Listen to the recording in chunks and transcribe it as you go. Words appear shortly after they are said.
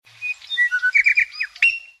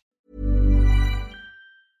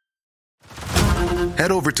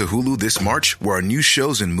Head over to Hulu this March, where our new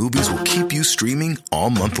shows and movies will keep you streaming all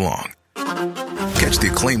month long. Catch the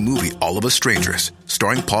acclaimed movie All of Us Strangers,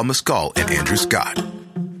 starring Paul Mescal and Andrew Scott.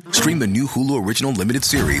 Stream the new Hulu original limited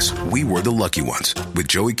series We Were the Lucky Ones with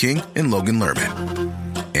Joey King and Logan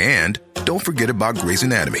Lerman. And don't forget about Grey's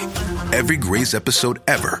Anatomy. Every Grey's episode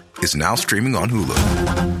ever is now streaming on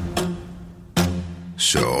Hulu.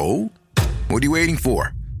 So, what are you waiting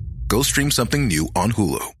for? Go stream something new on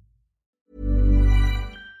Hulu.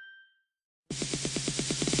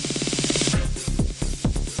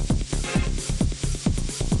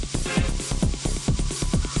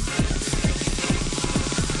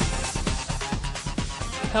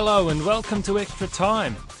 Hello and welcome to Extra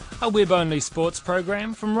Time, a web-only sports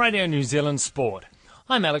program from Radio New Zealand Sport.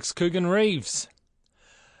 I'm Alex Coogan-Reeves.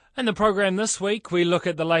 In the program this week, we look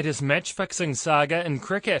at the latest match-fixing saga in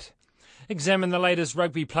cricket, examine the latest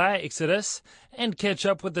rugby player exodus, and catch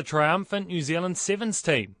up with the triumphant New Zealand Sevens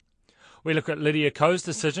team. We look at Lydia Ko's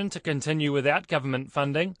decision to continue without government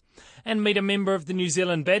funding, and meet a member of the New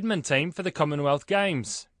Zealand badminton team for the Commonwealth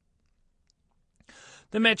Games.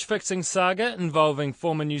 The match-fixing saga involving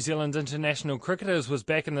former New Zealand international cricketers was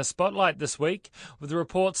back in the spotlight this week, with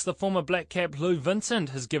reports the former black cap Lou Vincent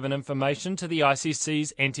has given information to the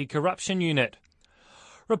ICC's anti-corruption unit.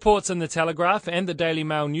 Reports in the Telegraph and the Daily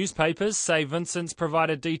Mail newspapers say Vincent's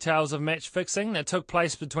provided details of match-fixing that took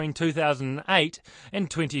place between 2008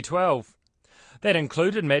 and 2012. That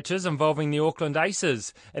included matches involving the Auckland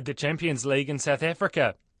Aces at the Champions League in South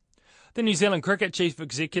Africa. The New Zealand Cricket Chief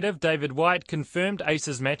Executive David White confirmed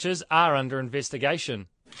Aces matches are under investigation.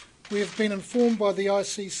 We have been informed by the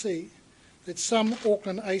ICC that some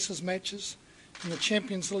Auckland Aces matches in the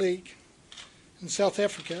Champions League in South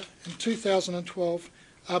Africa in 2012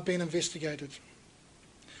 are being investigated.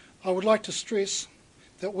 I would like to stress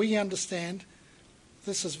that we understand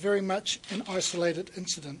this is very much an isolated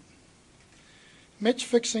incident. Match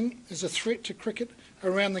fixing is a threat to cricket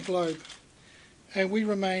around the globe, and we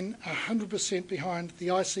remain 100% behind the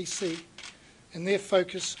ICC in their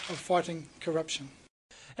focus of fighting corruption.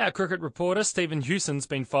 Our cricket reporter Stephen Hewson's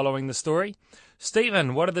been following the story.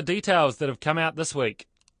 Stephen, what are the details that have come out this week?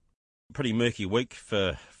 Pretty murky week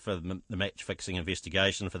for the match-fixing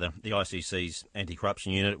investigation for the ICC's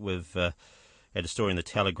anti-corruption unit. We've had a story in the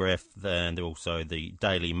Telegraph and also the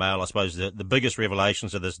Daily Mail. I suppose the biggest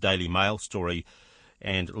revelations of this Daily Mail story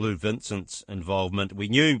and Lou Vincent's involvement. We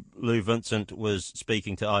knew Lou Vincent was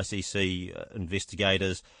speaking to ICC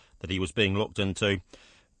investigators, that he was being looked into,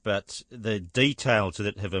 but the details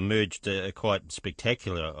that have emerged are quite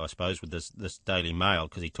spectacular, I suppose, with this Daily Mail,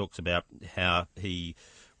 because he talks about how he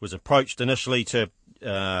was approached initially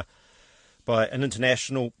by an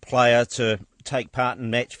international player to take part in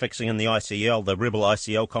match fixing in the ICL, the Rebel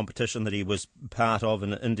ICL competition that he was part of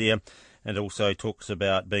in India, and also talks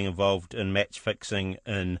about being involved in match fixing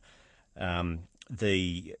in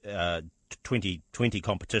the 2020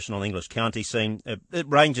 competition on the English county scene. It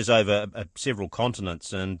ranges over several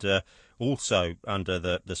continents, and also under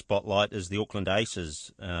the spotlight is the Auckland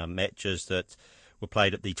Aces matches that were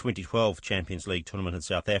played at the 2012 Champions League tournament in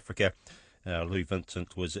South Africa. Lou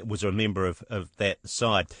Vincent was a member of that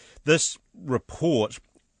side. This report,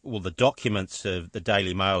 well, the documents the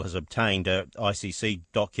Daily Mail has obtained are ICC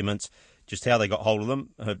documents. Just how they got hold of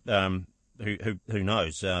them, who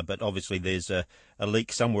knows? But obviously there's a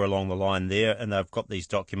leak somewhere along the line there, and they've got these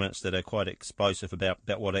documents that are quite explosive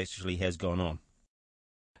about what actually has gone on.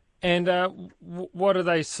 And what are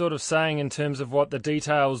they sort of saying in terms of what the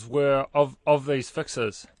details were of these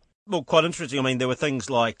fixes? Well, quite interesting. I mean, there were things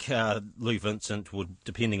like Lou Vincent would,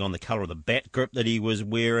 depending on the colour of the bat grip that he was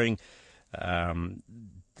wearing,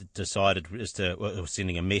 decided as to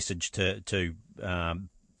sending a message to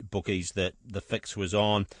bookies that the fix was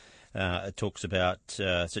on. It talks about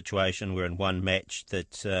a situation where in one match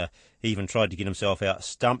that he even tried to get himself out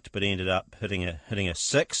stumped, but ended up hitting a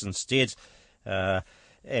six instead.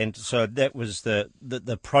 And so that was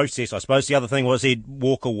the process, I suppose. The other thing was he'd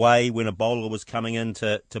walk away when a bowler was coming in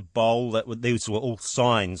to bowl. These were all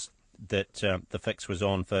signs that the fix was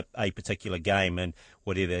on for a particular game, and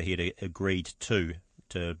whatever he'd agreed to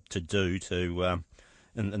do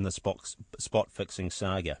in the spot fixing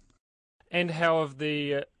saga. And how have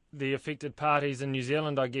the affected parties in New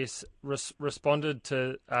Zealand, I guess, responded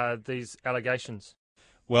to these allegations?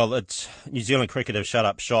 Well, New Zealand Cricket have shut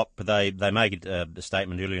up shop. They made a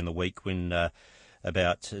statement earlier in the week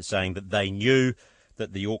about saying that they knew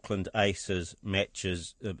that the Auckland Aces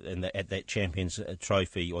matches at that Champions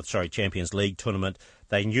League tournament,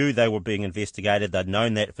 they knew they were being investigated. They'd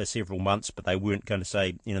known that for several months, but they weren't going to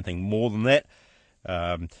say anything more than that.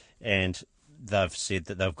 And they've said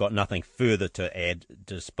that they've got nothing further to add,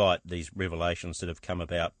 despite these revelations that have come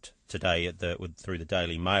about today through the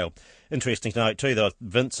Daily Mail. Interesting to note too, though,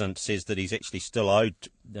 Vincent says that he's actually still owed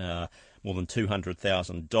more than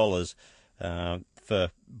 $200,000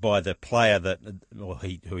 by the player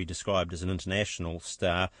who he described as an international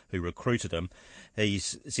star who recruited him. He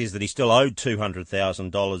says that he still owed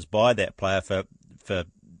 $200,000 by that player for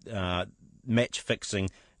match fixing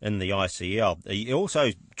in the ICL. He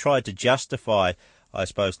also tried to justify, I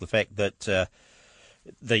suppose, the fact that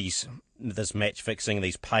this match fixing,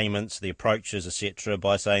 these payments, the approaches, etc.,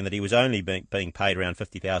 by saying that he was only being paid around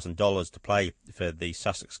 $50,000 to play for the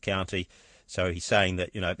Sussex County. So he's saying that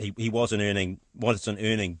he wasn't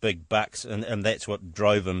earning big bucks, and that's what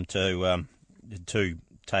drove him to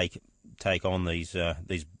take on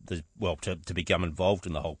to become involved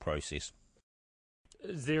in the whole process.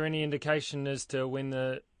 Is there any indication as to when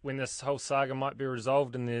this whole saga might be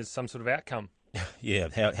resolved and there's some sort of outcome? Yeah,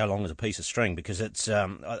 how long is a piece of string? Because it's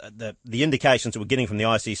the indications that we're getting from the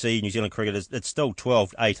ICC, New Zealand Cricket, it's still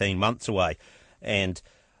 12 to 18 months away, and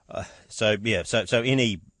so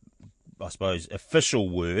any, I suppose, official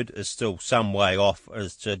word is still some way off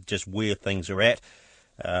as to just where things are at.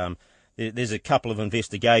 There's a couple of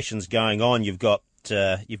investigations going on. You've got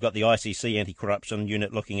the ICC Anti-Corruption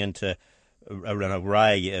Unit looking into an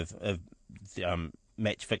array of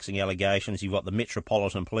match-fixing allegations. You've got the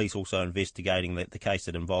Metropolitan Police also investigating the case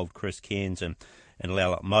that involved Chris Cairns and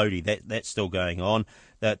Lalit Modi. That's still going on.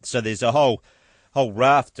 So there's a whole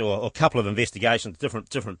raft or a couple of investigations,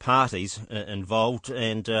 different parties involved,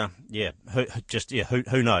 and who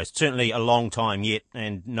knows? Certainly a long time yet,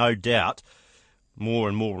 and no doubt more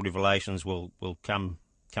and more revelations will come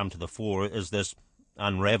to the fore as this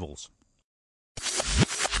unravels.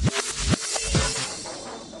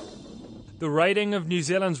 The rating of New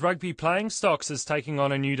Zealand's rugby playing stocks is taking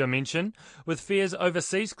on a new dimension, with fears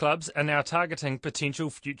overseas clubs are now targeting potential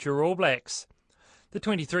future All Blacks. The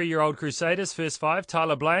 23-year-old Crusaders first five,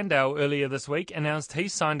 Tyler Blandale, earlier this week announced he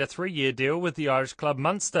signed a 3-year deal with the Irish club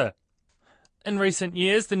Munster. In recent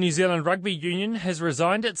years, the New Zealand Rugby Union has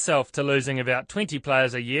resigned itself to losing about 20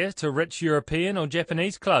 players a year to rich European or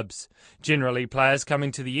Japanese clubs, generally players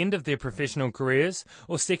coming to the end of their professional careers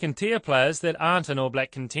or second-tier players that aren't in All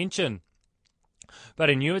Black contention. But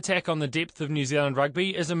a new attack on the depth of New Zealand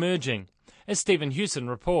rugby is emerging, as Stephen Hewson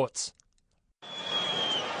reports.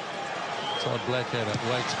 Todd Blackadder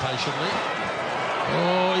waits patiently.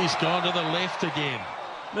 Oh, he's gone to the left again.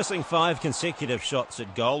 Missing 5 consecutive shots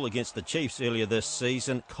at goal against the Chiefs earlier this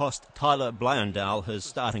season cost Tyler Blandale his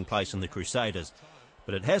starting place in the Crusaders.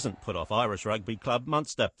 But it hasn't put off Irish rugby club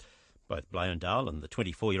Munster. Both Blandale and the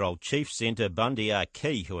 24-year-old Chiefs centre Bundy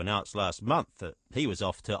Aki, who announced last month that he was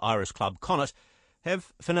off to Irish club Connacht,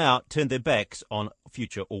 have for now turned their backs on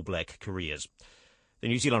future All Black careers. The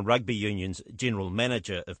New Zealand Rugby Union's General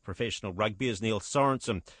Manager of Professional Rugby is Neil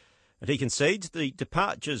Sorensen, and he concedes the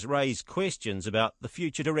departures raise questions about the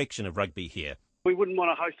future direction of rugby here. We wouldn't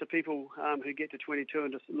want to host the people who get to 22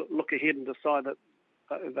 and just look ahead and decide that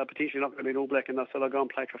they're potentially not going to be an All Black and so they'll go and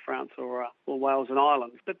play for France or Wales and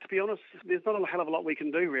Ireland. But to be honest, there's not a hell of a lot we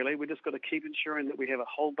can do, really. We've just got to keep ensuring that we have a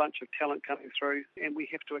whole bunch of talent coming through, and we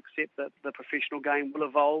have to accept that the professional game will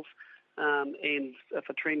evolve. And if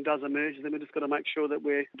a trend does emerge, then we've just got to make sure that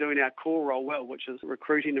we're doing our core role well, which is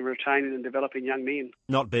recruiting and retaining and developing young men.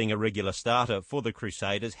 Not being a regular starter for the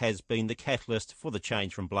Crusaders has been the catalyst for the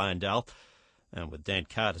change from Blandale. And with Dan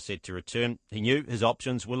Carter set to return, he knew his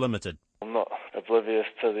options were limited. I'm not oblivious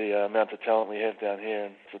to the amount of talent we have down here,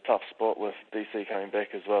 and it's a tough spot with DC coming back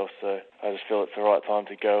as well, so I just feel it's the right time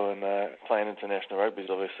to go and play in international rugby.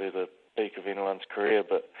 It's obviously the peak of anyone's career,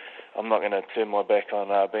 but I'm not going to turn my back on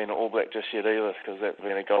being an All Black just yet either, because that's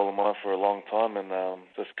been a goal of mine for a long time, and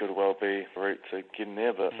this could well be the route to getting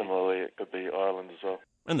there, but similarly it could be Ireland as well.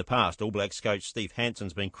 In the past, All Blacks coach Steve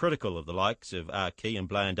Hanson's been critical of the likes of Aki and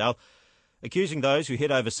Blandale, accusing those who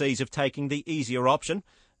head overseas of taking the easier option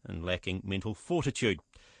and lacking mental fortitude.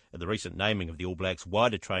 At the recent naming of the All Blacks'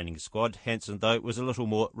 wider training squad, Hanson, though, was a little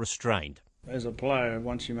more restrained. As a player,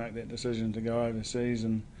 once you make that decision to go overseas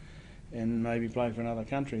and maybe play for another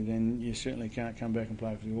country, then you certainly can't come back and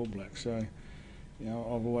play for the All Blacks. So, I've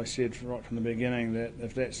always said right from the beginning that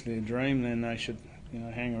if that's their dream, then they should,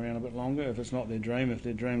 hang around a bit longer. If it's not their dream, if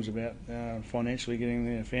their dream's about financially getting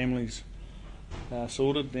their families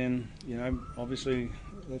sorted, then, obviously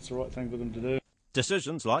that's the right thing for them to do.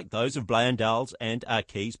 Decisions like those of Blandale's and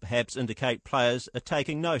Aki's perhaps indicate players are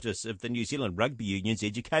taking notice of the New Zealand Rugby Union's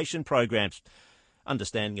education programs.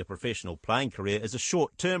 Understanding a professional playing career is a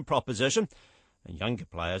short-term proposition, and younger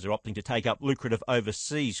players are opting to take up lucrative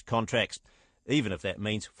overseas contracts. even if that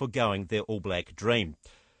means forgoing their All Black dream.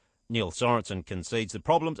 Neil Sorensen concedes the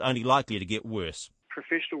problem's only likely to get worse.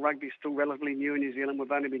 Professional rugby is still relatively new in New Zealand.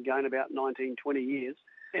 We've only been going about 19, 20 years.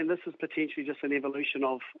 And this is potentially just an evolution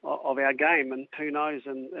of our game. And who knows,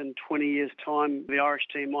 in 20 years' time, the Irish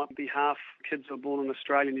team might be half kids who are born in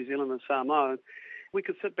Australia, New Zealand and Samoa. We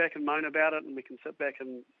can sit back and moan about it, and we can sit back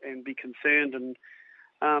and be concerned.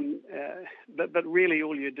 But really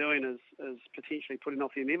all you're doing is potentially putting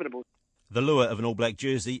off the inevitable. The lure of an All Black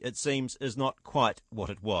jersey, it seems, is not quite what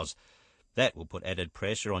it was. That will put added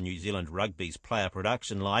pressure on New Zealand Rugby's player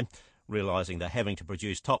production line, realising they're having to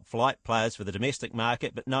produce top-flight players for the domestic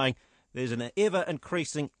market, but knowing there's an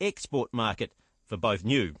ever-increasing export market for both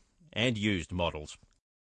new and used models.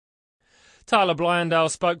 Tyler Blyandale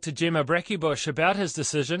spoke to Gemma Brackybush about his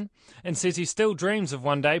decision and says he still dreams of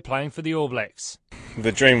one day playing for the All Blacks.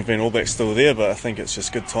 The dream of being All Black is still there, but I think it's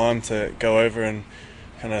just good time to go over and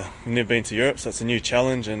never been to Europe, so it's a new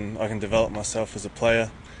challenge and I can develop myself as a player.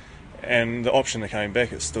 And the option of coming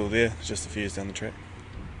back, it's still there, it's just a few years down the track.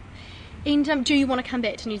 And do you want to come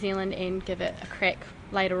back to New Zealand and give it a crack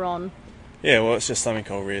later on? Yeah, well, it's just something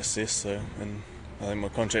I'll reassess. And I think my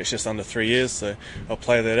contract's just under 3 years, so I'll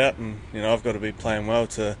play that out. And I've got to be playing well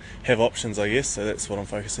to have options, I guess. So that's what I'm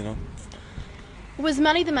focusing on. Was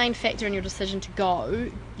money the main factor in your decision to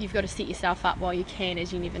go? You've got to set yourself up while you can,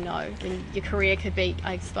 as you never know. When your career could be,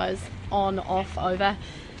 I suppose, on, off, over.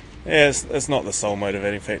 Yeah, it's not the sole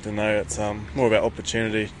motivating factor, no. It's more about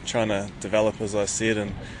opportunity, trying to develop, as I said,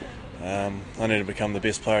 and I need to become the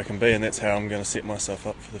best player I can be, and that's how I'm going to set myself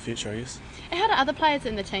up for the future, I guess. How do other players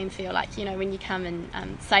in the team feel like, when you come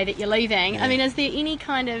and say that you're leaving? Yeah. I mean, is there any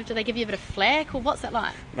do they give you a bit of flack, or what's it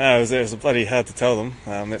like? No, it was bloody hard to tell them,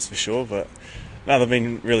 that's for sure, but no, they've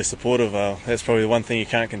been really supportive. That's probably the one thing you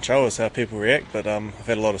can't control is how people react, but I've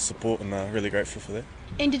had a lot of support and really grateful for that.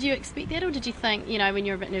 And did you expect that, or did you think, when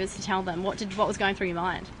you were a bit nervous to tell them, what was going through your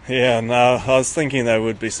mind? Yeah, no, I was thinking they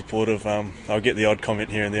would be supportive. I'll get the odd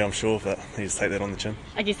comment here and there, I'm sure, but you just take that on the chin.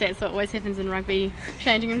 I guess that's what always happens in rugby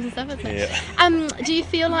changing rooms and stuff, isn't it? Yeah. Do you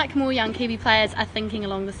feel like more young Kiwi players are thinking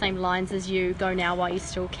along the same lines as you, go now while you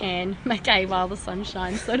still can, make hay while the sun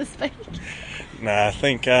shines, so to speak? No, I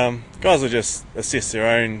think guys will just assess their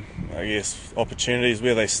own, I guess, opportunities,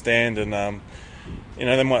 where they stand, and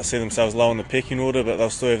they might see themselves low in the pecking order, but they'll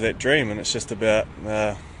still have that dream, and it's just about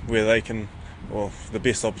where they can, or the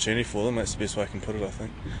best opportunity for them. That's the best way I can put it, I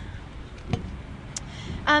think.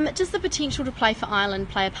 Does the potential to play for Ireland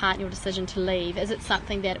play a part in your decision to leave? Is it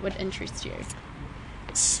something that would interest you?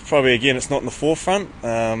 It's probably, again, it's not in the forefront.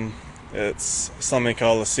 It's something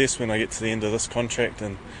I'll assess when I get to the end of this contract,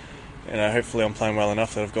 and hopefully I'm playing well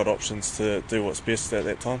enough that I've got options to do what's best at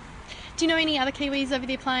that time. Do you know any other Kiwis over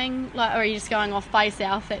there playing, or are you just going off by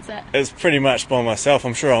yourself, that's it? It's pretty much by myself.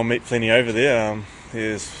 I'm sure I'll meet plenty over there.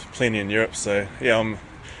 There's plenty in Europe, so yeah, I'm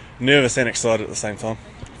nervous and excited at the same time.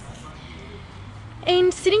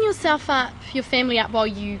 And setting yourself up, your family up while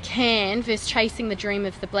you can, versus chasing the dream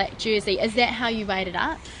of the black jersey, is that how you weighed it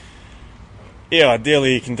up? Yeah,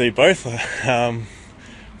 ideally you can do both, but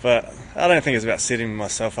I don't think it's about setting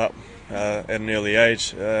myself up at an early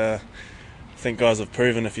age. I think guys have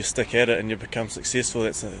proven if you stick at it and you become successful,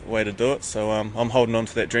 that's a way to do it. So I'm holding on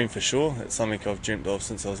to that dream for sure. It's something I've dreamt of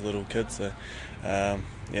since I was a little kid. So I'm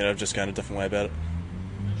just going a different way about it.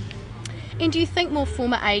 And do you think more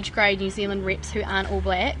former age grade New Zealand reps who aren't All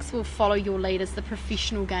Blacks will follow your lead as the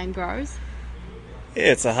professional game grows?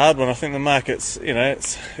 Yeah, it's a hard one. I think the market's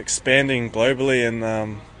it's expanding globally,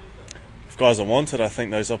 and if guys are wanted, I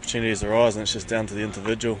think those opportunities arise, and it's just down to the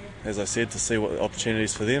individual, as I said, to see what the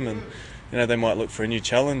opportunities for them, and they might look for a new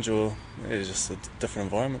challenge or just a different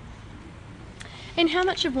environment. And how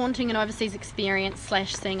much of wanting an overseas experience /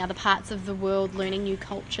 seeing other parts of the world, learning new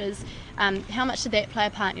cultures, how much did that play a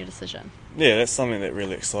part in your decision? Yeah, that's something that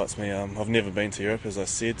really excites me. I've never been to Europe, as I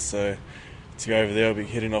said, so to go over there, I'll be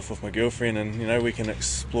heading off with my girlfriend, and we can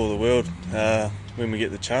explore the world when we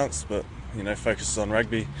get the chance, but focus on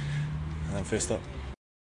rugby first up.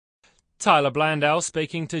 Tyler Blyandale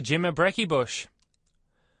speaking to Gemma Brackybush.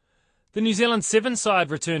 The New Zealand Sevens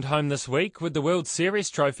side returned home this week with the World Series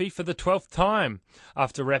trophy for the 12th time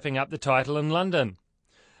after wrapping up the title in London.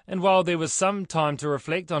 And while there was some time to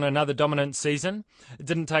reflect on another dominant season, it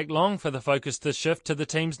didn't take long for the focus to shift to the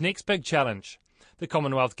team's next big challenge, the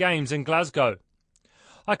Commonwealth Games in Glasgow.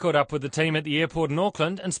 I caught up with the team at the airport in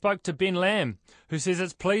Auckland and spoke to Ben Lamb, who says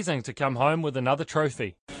it's pleasing to come home with another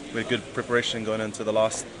trophy. We had good preparation going into the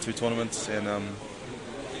last two tournaments, and I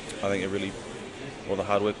think all the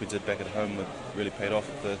hard work we did back at home really paid off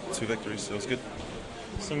with the two victories, so it was good.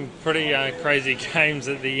 Some pretty crazy games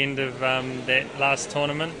at the end of that last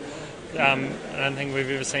tournament. I don't think we've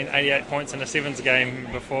ever seen 88 points in a sevens game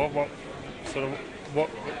before. What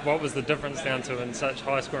was the difference down to in such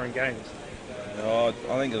high-scoring games? I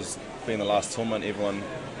think it's been the last tournament. Everyone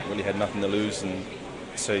really had nothing to lose, and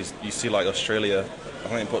so you see like Australia, I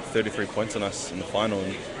think they put 33 points on us in the final,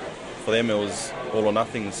 and for them it was all or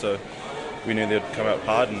nothing. So we knew they'd come out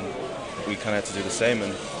hard, and we kind of had to do the same,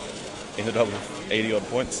 and ended up with 80-odd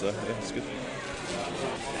points. So yeah, it's good.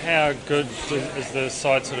 How good is the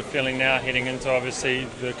side sort of feeling now, heading into obviously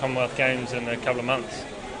the Commonwealth Games in a couple of months?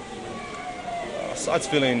 Side's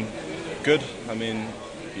feeling good. I mean,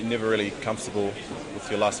 you're never really comfortable with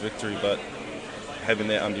your last victory, but having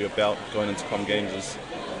that under your belt going into Com Games is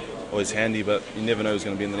always handy, but you never know who's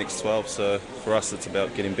going to be in the next 12, so for us it's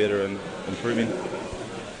about getting better and improving.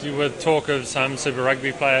 With talk of some Super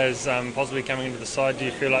Rugby players possibly coming into the side, do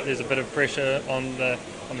you feel like there's a bit of pressure on the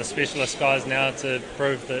specialist guys now to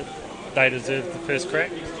prove that they deserve the first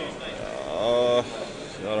crack? I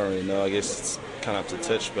don't really know. I guess it's kind of up to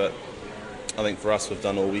Titch, but I think for us we've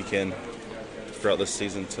done all we can throughout this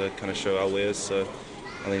season to kind of show our wares, so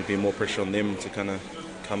I think there'd be more pressure on them to kind of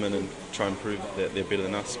come in and try and prove that they're better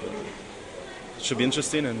than us, but it should be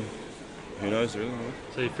interesting, and who knows really.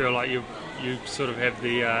 So you feel like you sort of have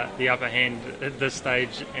the upper hand at this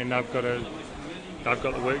stage, and they've got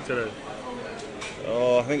the work to do?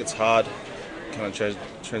 I think it's hard kind of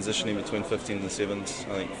transitioning between 15 and the sevens.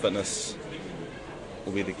 I think fitness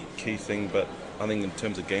will be the key thing, but I think in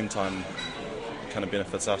terms of game time, kind of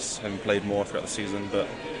benefits us having played more throughout the season. But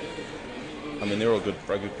I mean, they're all good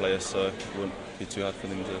rugby players, so it wouldn't be too hard for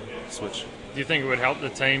them to switch. Do you think it would help the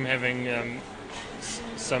team having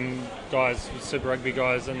some guys, Super Rugby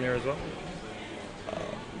guys, in there as well?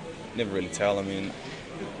 Never really tell. I mean,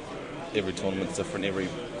 every tournament's different, every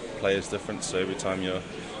player's different, so every time you're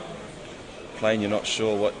playing, you're not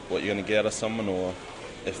sure what you're going to get out of someone or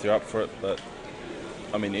if they're up for it. But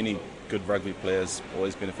I mean, any good rugby player is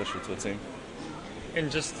always beneficial to a team. And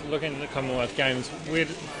just looking at the Commonwealth Games,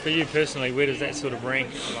 for you personally, where does that sort of rank?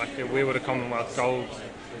 Like, where would a Commonwealth gold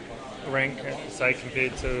rank, say,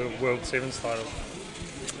 compared to a World Sevens title?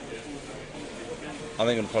 I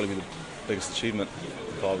think it would probably be the biggest achievement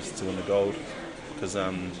if I was to win the gold, because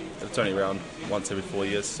it's only around once every 4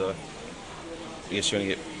 years, so I guess you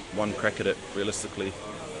only get one crack at it realistically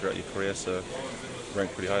throughout your career, so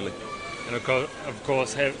rank pretty highly. And of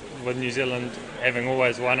course, with New Zealand having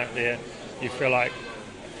always won it there, you feel like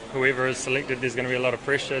whoever is selected, there's going to be a lot of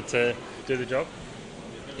pressure to do the job?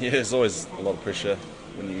 Yeah, there's always a lot of pressure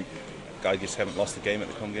when you, I guess, haven't lost a game at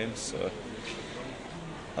the Com Games. So,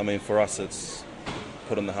 I mean, for us, it's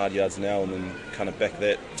put in the hard yards now and then kind of back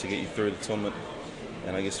that to get you through the tournament.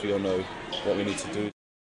 And I guess we all know what we need to do.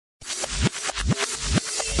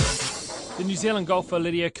 The New Zealand golfer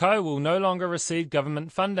Lydia Ko will no longer receive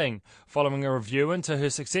government funding, following a review into her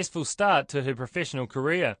successful start to her professional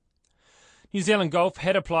career. New Zealand Golf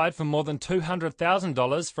had applied for more than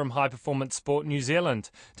 $200,000 from High Performance Sport New Zealand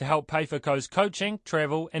to help pay for Ko's coaching,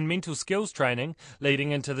 travel and mental skills training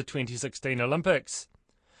leading into the 2016 Olympics.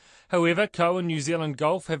 However, Ko and New Zealand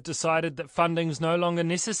Golf have decided that funding's no longer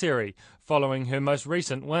necessary following her most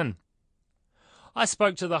recent win. I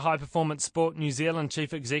spoke to the High Performance Sport New Zealand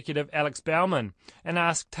Chief Executive Alex Bauman and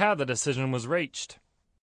asked how the decision was reached.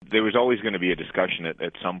 There was always going to be a discussion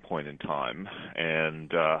at some point in time,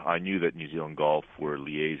 and I knew that New Zealand Golf were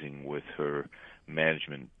liaising with her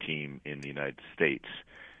management team in the United States.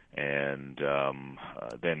 And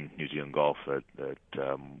then New Zealand Golf at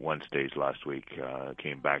one stage last week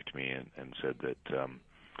came back to me and said that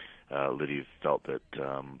Lydia felt that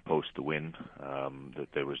post the win that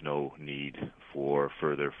there was no need for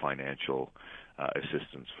further financial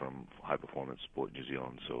assistance from High Performance Sport New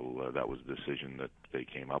Zealand. So that was the decision that they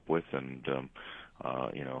came up with, and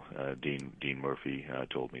Dean Murphy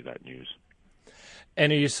told me that news.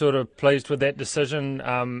 And are you sort of pleased with that decision,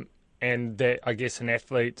 and that I guess an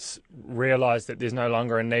athlete's realised that there's no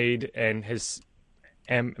longer a need and has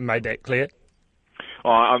made that clear? Oh,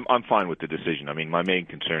 I'm fine with the decision. I mean, my main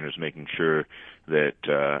concern is making sure that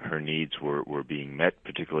her needs were being met,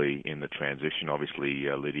 particularly in the transition. Obviously,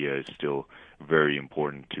 Lydia is still very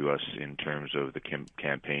important to us in terms of the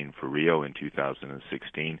campaign for Rio in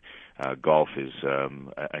 2016. Golf is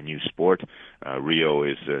a new sport. Rio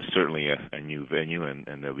is certainly a new venue,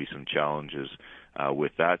 and there'll be some challenges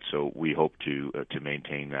with that. So we hope to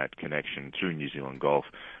maintain that connection through New Zealand Golf,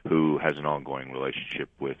 who has an ongoing relationship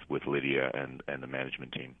with Lydia and the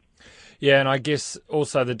management team. Yeah, and I guess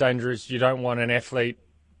also the danger is you don't want an athlete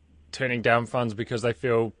turning down funds because they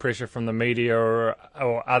feel pressure from the media or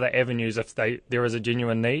other avenues if there is a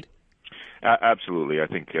genuine need. Absolutely, I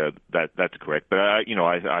think that's correct. But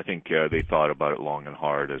I think they thought about it long and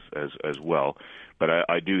hard as well. But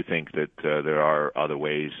I do think that there are other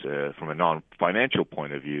ways, from a non-financial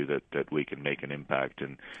point of view, that we can make an impact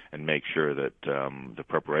and make sure that the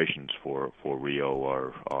preparations for Rio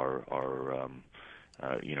are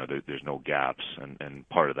there's no gaps, and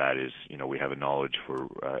part of that is we have a Knowledge for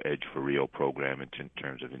Edge for Rio program in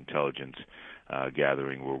terms of intelligence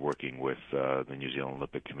gathering. We're working with the New Zealand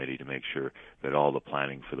Olympic Committee to make sure that all the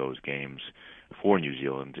planning for those games for New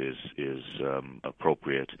Zealand is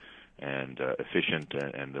appropriate and efficient,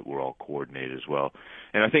 and that we're all coordinated as well.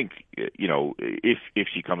 And I think, if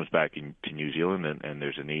she comes back to New Zealand and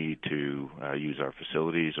there's a need to use our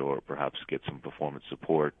facilities or perhaps get some performance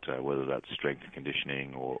support, whether that's strength and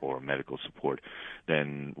conditioning or medical support,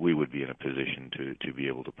 then we would be in a position to be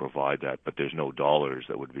able to provide that. But there's no dollars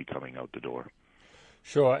that would be coming out the door.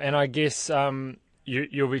 Sure, and I guess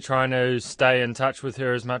you'll be trying to stay in touch with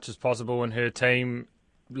her as much as possible and her team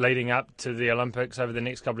leading up to the Olympics over the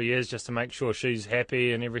next couple of years, just to make sure she's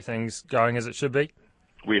happy and everything's going as it should be?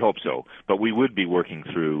 We hope so. But we would be working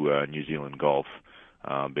through New Zealand Golf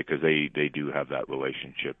because they do have that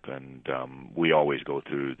relationship, and we always go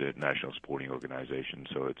through the National Sporting Organization,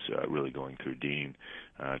 so it's really going through Dean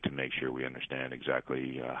to make sure we understand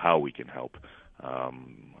exactly how we can help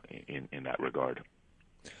in that regard.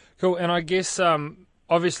 Cool, and I guess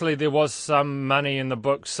obviously there was some money in the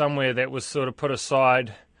books somewhere that was sort of put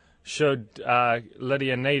aside should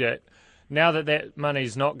Lydia need it. Now that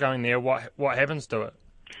money's not going there, what happens to it?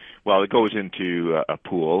 Well, it goes into a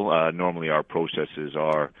pool. Normally our processes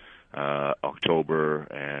are October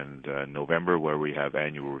and November, where we have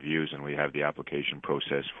annual reviews, and we have the application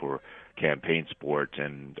process for campaign sports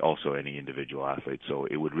and also any individual athlete. So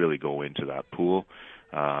it would really go into that pool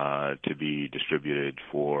to be distributed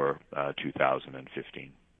for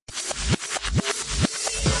 2015.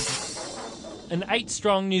 An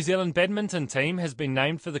 8-strong New Zealand badminton team has been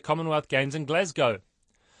named for the Commonwealth Games in Glasgow.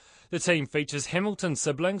 The team features Hamilton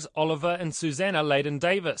siblings Oliver and Susanna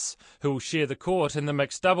Leyden-Davis, who will share the court in the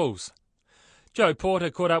mixed doubles. Joe Porter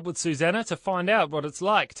caught up with Susanna to find out what it's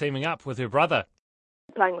like teaming up with her brother.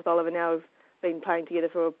 Playing with Oliver now, we've been playing together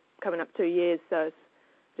for coming up 2 years, so it's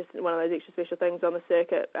just one of those extra special things on the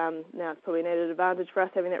circuit. Now it's probably an added advantage for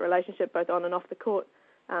us having that relationship both on and off the court.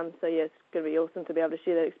 It's going to be awesome to be able to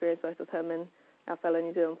share that experience both with him and our fellow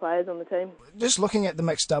New Zealand players on the team. Just looking at the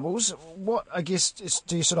mixed doubles, what, I guess,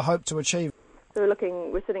 do you sort of hope to achieve? So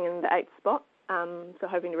we're sitting in the 8th spot, so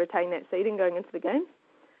hoping to retain that seeding going into the games.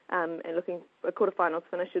 And looking, a quarterfinals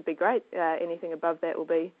finish would be great. Anything above that will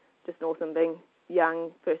be just awesome. Being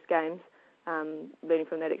young, first games, learning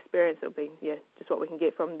from that experience, it'll be just what we can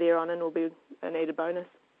get from there on in will be a needed bonus.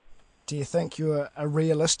 Do you think you're a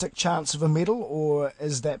realistic chance of a medal, or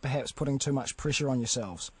is that perhaps putting too much pressure on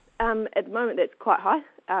yourselves? At the moment, that's quite high.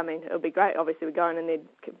 It'll be great. Obviously, we're going in there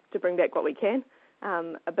to bring back what we can.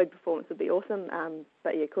 A big performance would be awesome.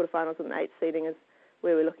 But quarterfinals with an 8th seeding is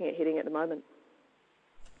where we're looking at heading at the moment.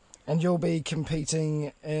 And you'll be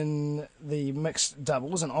competing in the mixed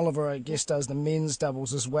doubles, and Oliver, I guess, does the men's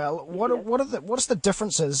doubles as well. What's the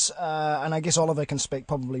differences, and I guess Oliver can speak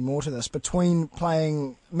probably more to this, between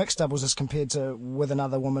playing mixed doubles as compared to with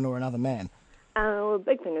another woman or another man? Well, the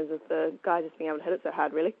big thing is the guys just being able to hit it so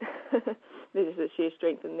hard, really. There's just a sheer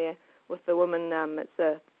strength in there. With the women,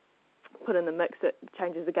 it's put in the mix, it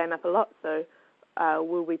changes the game up a lot. So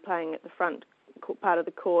we'll be playing at the front part of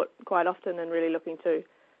the court quite often and really looking to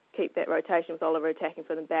keep that rotation with Oliver attacking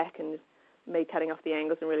from the back and me cutting off the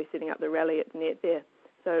angles and really setting up the rally at the net there.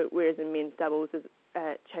 So whereas in men's doubles it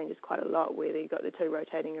changes quite a lot, where you've got the two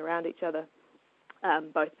rotating around each other,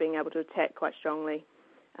 both being able to attack quite strongly.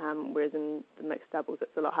 Whereas in the mixed doubles,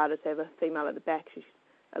 it's a lot harder to have a female at the back. She's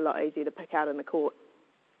a lot easier to pick out in the court.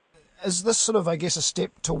 Is this sort of, I guess, a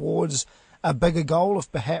step towards a bigger goal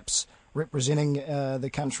of perhaps representing the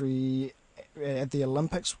country at the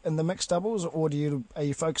Olympics in the mixed doubles, or are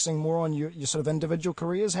you focusing more on your sort of individual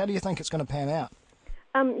careers? How do you think it's going to pan out?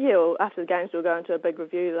 Well, after the Games we'll go into a big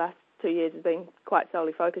review. The last 2 years has been quite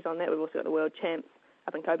solely focused on that. We've also got the World Champs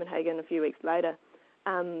up in Copenhagen a few weeks later.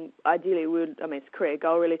 Ideally, it's a career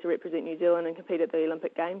goal really to represent New Zealand and compete at the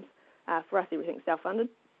Olympic Games. For us, everything's self-funded.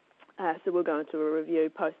 So we'll go into a review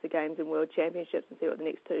post the Games and World Championships and see what the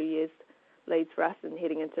next 2 years leads for us, and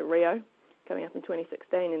heading into Rio coming up in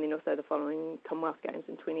 2016, and then also the following Commonwealth Games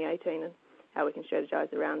in 2018, and how we can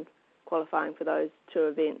strategise around qualifying for those two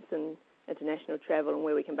events and international travel and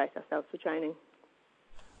where we can base ourselves for training.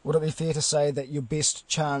 Would it be fair to say that your best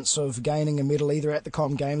chance of gaining a medal either at the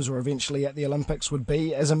Com Games or eventually at the Olympics would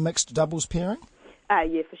be as a mixed doubles pairing?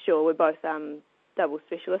 Yeah, for sure. We're both double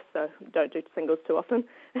specialists, so don't do singles too often.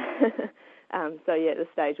 So at this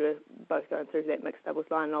stage we're both going through that mixed doubles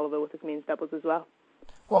line, and Oliver with his men's doubles as well.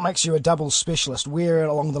 What makes you a doubles specialist? Where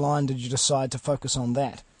along the line did you decide to focus on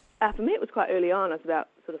that? For me it was quite early on. I was about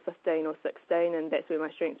sort of 15 or 16, and that's where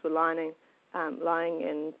my strengths were lying,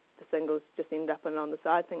 and the singles just ended up on the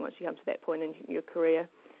side thing. Once you come to that point in your career,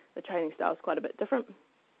 the training style is quite a bit different.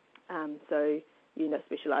 So you end up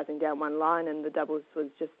specialising down one line, and the doubles was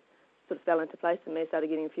just sort of fell into place, and I started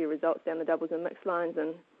getting a few results down the doubles and mixed lines,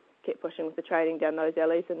 and kept pushing with the training down those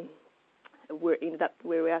alleys, and we ended up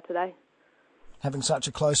where we are today. Having such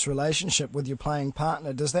a close relationship with your playing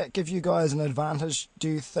partner, does that give you guys an advantage, do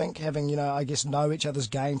you think, having, I guess, know each other's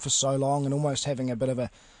game for so long and almost having a bit of a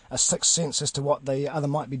sixth sense as to what the other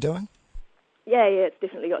might be doing? Yeah, it's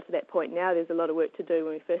definitely got to that point now. There's a lot of work to do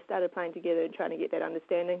when we first started playing together and trying to get that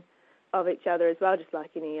understanding of each other as well, just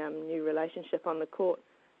like any new relationship on the court.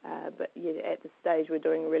 But at this stage we're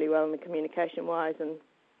doing really well in the communication-wise,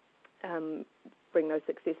 and bring those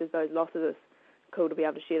successes, those losses. It's cool to be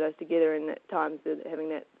able to share those together, and at times having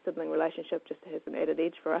that sibling relationship just has an added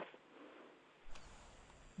edge for us.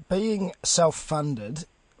 Being self-funded,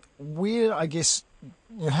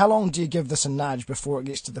 how long do you give this a nudge before it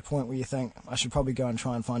gets to the point where you think, I should probably go and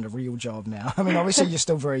try and find a real job now? I mean, obviously you're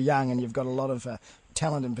still very young and you've got a lot of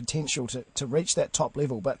talent and potential to reach that top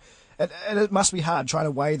level, but it must be hard trying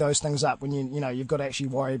to weigh those things up when you've got to actually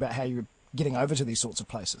worry about how you're getting over to these sorts of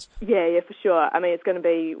places. Yeah, for sure. I mean,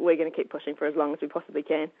 we're going to keep pushing for as long as we possibly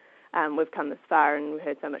can. We've come this far and we've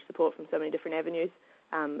had so much support from so many different avenues.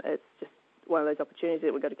 It's just one of those opportunities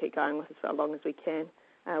that we've got to keep going with as for as long as we can.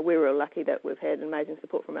 We're real lucky that we've had amazing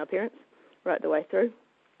support from our parents right the way through.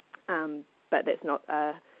 But that's not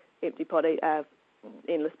empty pot,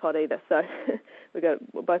 endless pot either. So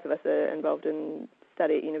both of us are involved in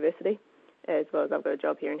study at university, as well as I've got a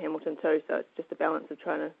job here in Hamilton too. So it's just a balance of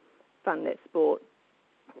trying to fund that sport,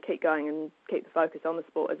 keep going and keep the focus on the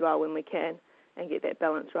sport as well when we can, and get that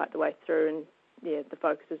balance right the way through, and the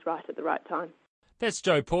focus is right at the right time. That's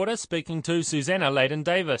Jo Porter speaking to Susanna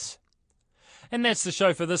Layden-Davis. And that's the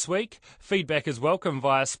show for this week. Feedback is welcome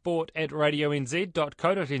via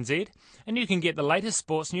sport@radionz.co.nz, and you can get the latest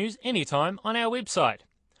sports news anytime on our website.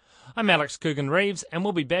 I'm Alex Coogan-Reeves, and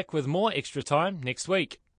we'll be back with more Extra Time next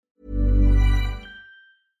week.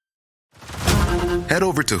 Head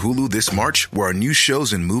over to Hulu this March, where our new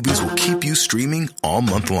shows and movies will keep you streaming all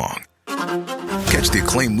month long. Catch the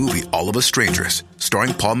acclaimed movie All of Us Strangers,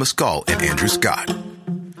 starring Paul Mescal and Andrew Scott.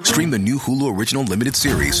 Stream the new Hulu original limited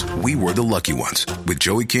series We Were the Lucky Ones with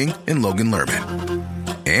Joey King and Logan Lerman.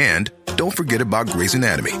 And don't forget about Grey's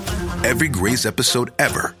Anatomy. Every Grey's episode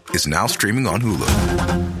ever is now streaming on Hulu.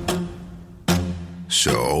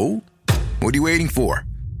 So, what are you waiting for?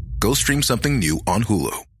 Go stream something new on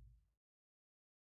Hulu.